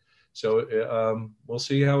Fox. So we'll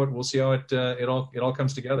see how it all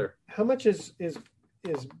comes together. How much is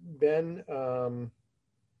Ben?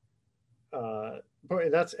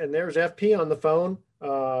 There's FP on the phone.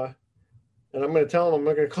 And I'm going to tell him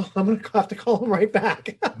I'm going to have to call him right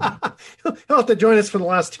back. He'll have to join us for the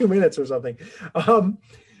last 2 minutes or something.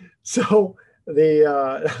 So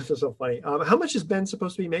this is so funny. How much is Ben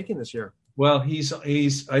supposed to be making this year? Well, I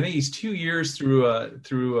think he's 2 years through a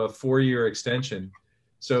 4-year extension.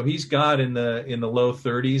 So he's got in the low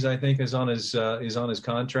 30s, I think, is on his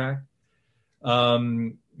contract.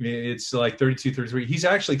 It's like 32, 33. He's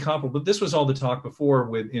actually comparable. But this was all the talk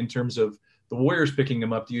before in terms of the Warriors picking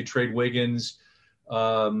him up. Do you trade Wiggins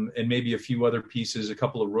and maybe a few other pieces, a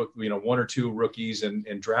couple of one or two rookies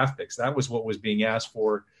and draft picks? That was what was being asked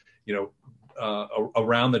for,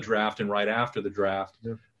 around the draft and right after the draft.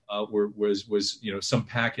 Yeah. Was some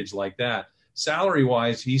package like that. Salary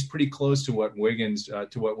wise, he's pretty close to what Wiggins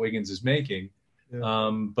is making.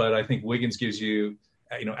 Yeah. But I think Wiggins gives you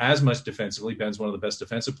as much defensively. Ben's one of the best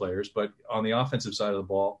defensive players, but on the offensive side of the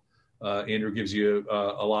ball, Andrew gives you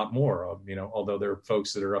a lot more. Although there are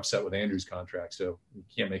folks that are upset with Andrew's contract, so you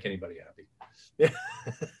can't make anybody happy. Yeah.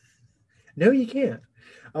 No, you can't.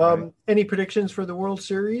 Right. Any predictions for the World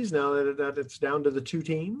Series now that it's down to the two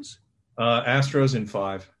teams? Astros in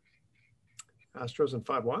 5. Astros in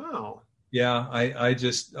 5. Wow. Yeah, they've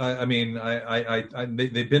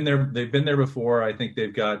been there. They've been there before. I think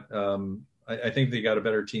they've got. I think they got a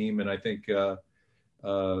better team, and I think as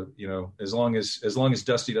long as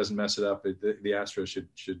Dusty doesn't mess it up, the Astros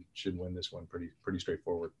should win this one pretty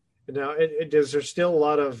straightforward. Now, is there still a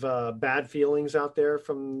lot of bad feelings out there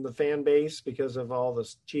from the fan base because of all the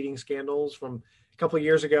cheating scandals from a couple of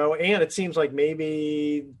years ago? And it seems like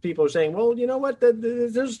maybe people are saying, well, you know what,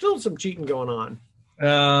 there's still some cheating going on.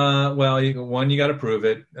 Well, you got to prove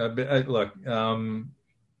it. Look,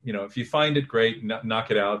 if you find it, great, knock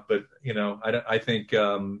it out. But I think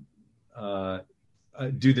do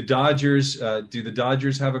the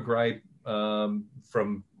Dodgers have a gripe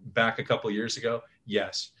from back a couple of years ago?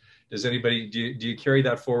 Yes. Does anybody do you carry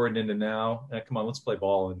that forward into now? Come on, let's play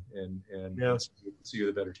ball and see who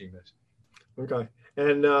the better team is. Okay.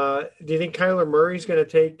 And do you think Kyler Murray's going to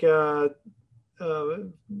take the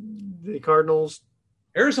Cardinals?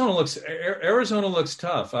 Arizona looks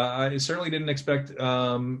tough. I certainly didn't expect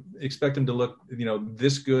him to look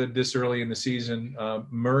this good this early in the season.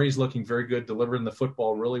 Murray's looking very good, delivering the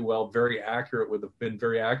football really well, been very accurate with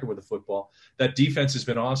the football. That defense has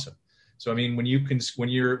been awesome. So I mean, when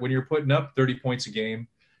you're putting up 30 points a game,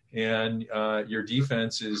 and your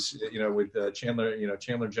defense is with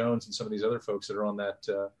Chandler Jones and some of these other folks that are on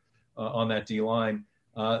that D line.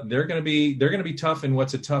 They're going to be tough in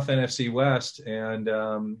what's a tough NFC West, and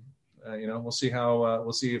we'll see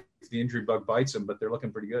if the injury bug bites them, but they're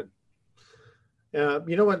looking pretty good.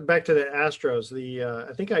 You know what? Back to the Astros.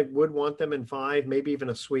 I think I would want them in 5, maybe even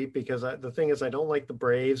a sweep, because the thing is, I don't like the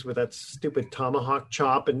Braves with that stupid tomahawk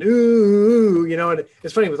chop and And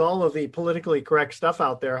it's funny with all of the politically correct stuff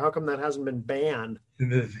out there. How come that hasn't been banned?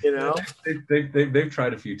 They've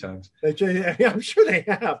tried a few times. I'm sure they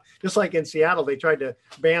have. Just like in Seattle, they tried to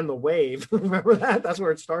ban the wave. Remember that? That's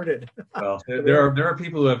where it started. Well, there are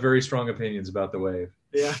people who have very strong opinions about the wave.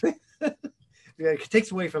 Yeah. It takes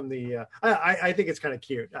away from the I think it's kind of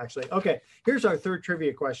cute, actually. Okay, here's our third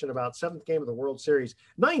trivia question about 7th game of the World Series.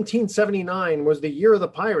 1979 was the year of the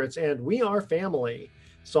Pirates and We Are Family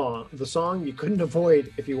song, the song you couldn't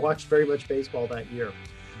avoid if you watched very much baseball that year.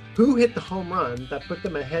 Who hit the home run that put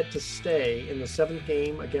them ahead to stay in the 7th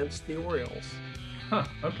game against the Orioles?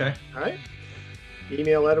 Okay. All right.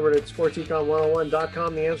 Email Edward at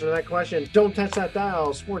sportsecon101.com the answer to that question. Don't touch that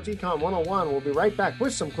dial. Sports Econ 101. We'll be right back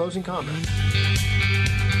with some closing comments.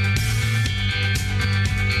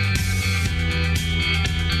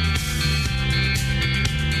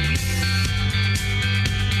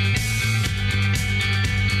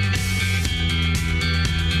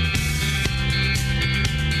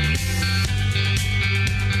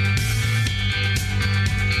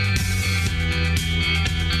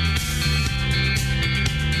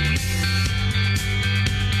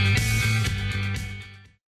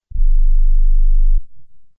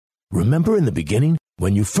 Remember in the beginning,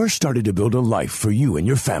 when you first started to build a life for you and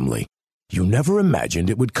your family, you never imagined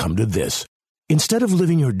it would come to this. Instead of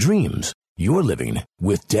living your dreams, you're living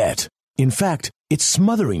with debt. In fact, it's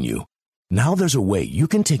smothering you. Now there's a way you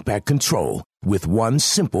can take back control with one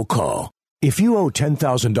simple call. If you owe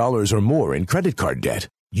 $10,000 or more in credit card debt,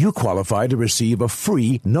 you qualify to receive a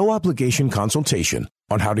free, no-obligation consultation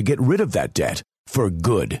on how to get rid of that debt for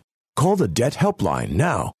good. Call the Debt Helpline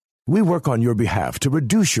now. We work on your behalf to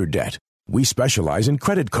reduce your debt. We specialize in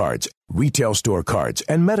credit cards, retail store cards,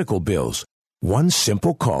 and medical bills. One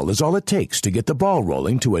simple call is all it takes to get the ball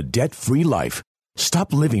rolling to a debt-free life.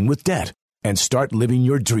 Stop living with debt and start living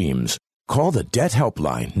your dreams. Call the Debt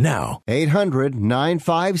Helpline now.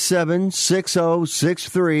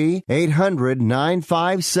 800-957-6063.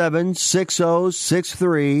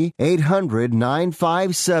 800-957-6063.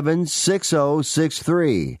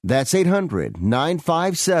 800-957-6063. That's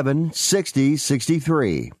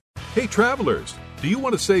 800-957-6063. Hey, travelers, do you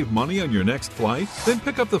want to save money on your next flight? Then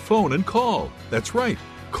pick up the phone and call. That's right,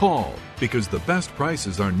 call, because the best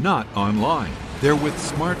prices are not online. They're with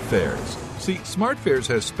SmartFares. See, SmartFares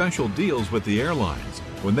has special deals with the airlines.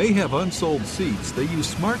 When they have unsold seats, they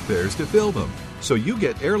use SmartFares to fill them. So you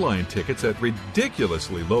get airline tickets at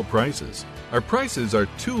ridiculously low prices. Our prices are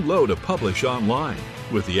too low to publish online.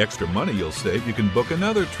 With the extra money you'll save, you can book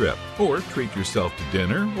another trip or treat yourself to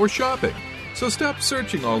dinner or shopping. So stop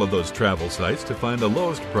searching all of those travel sites to find the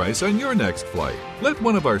lowest price on your next flight. Let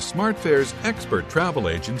one of our SmartFares expert travel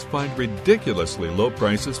agents find ridiculously low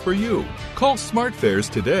prices for you. Call SmartFares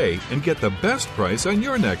today and get the best price on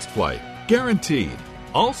your next flight. Guaranteed.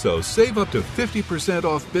 Also, save up to 50%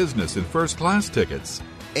 off business and first class tickets.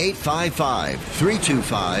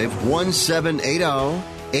 855-325-1780.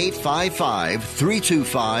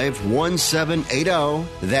 855-325-1780.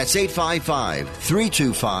 That's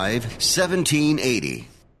 855-325-1780.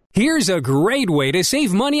 Here's a great way to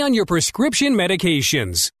save money on your prescription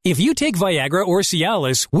medications. If you take Viagra or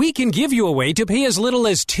Cialis, we can give you a way to pay as little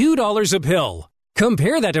as $2 a pill.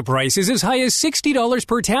 Compare that to prices as high as $60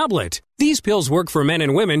 per tablet. These pills work for men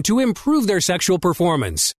and women to improve their sexual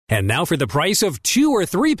performance. And now for the price of 2 or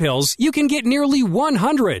 3 pills, you can get nearly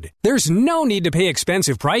 100. There's no need to pay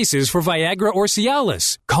expensive prices for Viagra or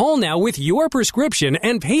Cialis. Call now with your prescription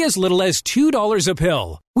and pay as little as $2 a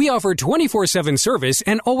pill. We offer 24/7 service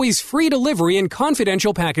and always free delivery and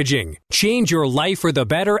confidential packaging. Change your life for the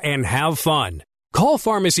better and have fun. Call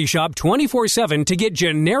Pharmacy Shop 24/7 to get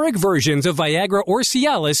generic versions of Viagra or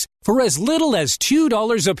Cialis for as little as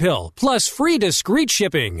 $2 a pill, plus free discreet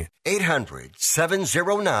shipping.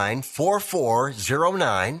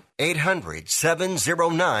 800-709-4409.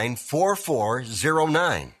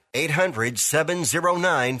 800-709-4409.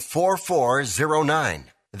 800-709-4409.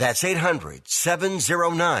 That's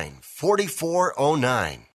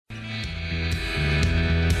 800-709-4409.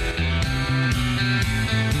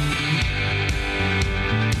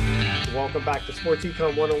 Welcome back to Sports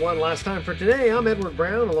Econ 101. Last time for today, I'm Edward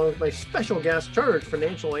Brown, along with my special guest, chartered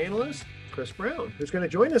financial analyst, Chris Brown, who's going to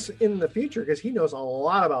join us in the future because he knows a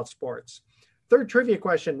lot about sports. Third trivia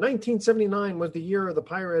question, 1979 was the year of the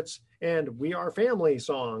Pirates and We Are Family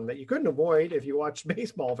song that you couldn't avoid if you watched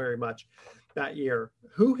baseball very much that year.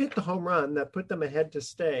 Who hit the home run that put them ahead to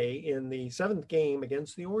stay in the 7th game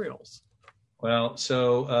against the Orioles? Well,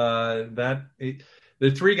 so the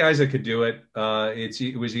 3 guys that could do it,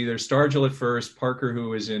 it was either Stargell at first, Parker, who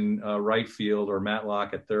was in right field, or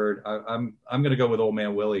Matlock at third. I'm going to go with Old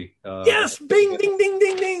Man Willie. Yes, bing, ding, ding,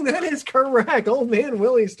 ding, ding. That is correct. Old Man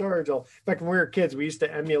Willie Stargell. In fact, when we were kids, we used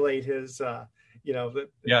to emulate his,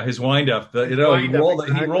 his windup. He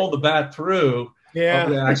rolled the bat through.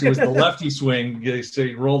 Yeah, actually, it was the lefty swing. So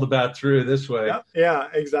he rolled the bat through this way. Yep. Yeah,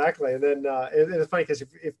 exactly. And then it's funny because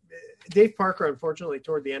if Dave Parker, unfortunately,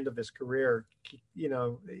 toward the end of his career, he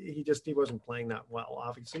wasn't playing that well.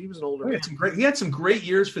 Obviously, he was an older man. He had some great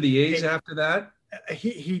years for the A's after that.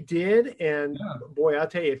 He did, and boy, I'll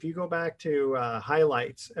tell you, if you go back to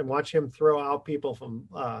highlights and watch him throw out people from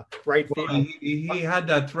right field, he had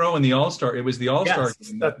that throw in the All-Star. It was the All-Star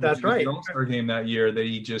game. That's right. The All-Star game that year that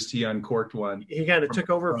he uncorked one. He kind of took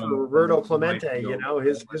over for Roberto Clemente. Right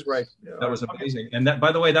his right. That was amazing. And that,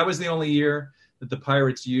 by the way, that was the only year that the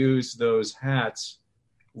Pirates used those hats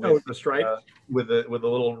with the stripe, with the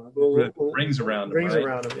little rings around them.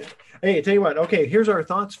 Around them. Yeah. Hey, tell you what. Okay, here's our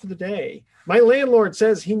thoughts for the day. My landlord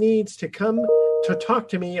says he needs to come to talk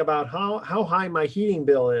to me about how high my heating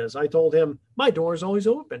bill is. I told him my door is always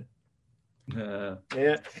open. Yeah.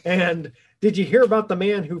 And did you hear about the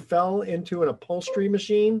man who fell into an upholstery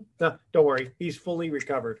machine? No, don't worry. He's fully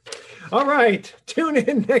recovered. All right. Tune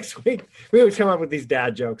in next week. We always come up with these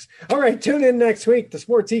dad jokes. All right. Tune in next week to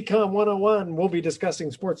Sports Econ 101. We'll be discussing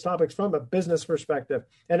sports topics from a business perspective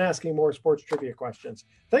and asking more sports trivia questions.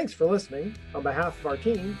 Thanks for listening. On behalf of our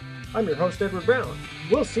team, I'm your host, Edward Brown.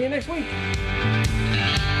 We'll see you next week.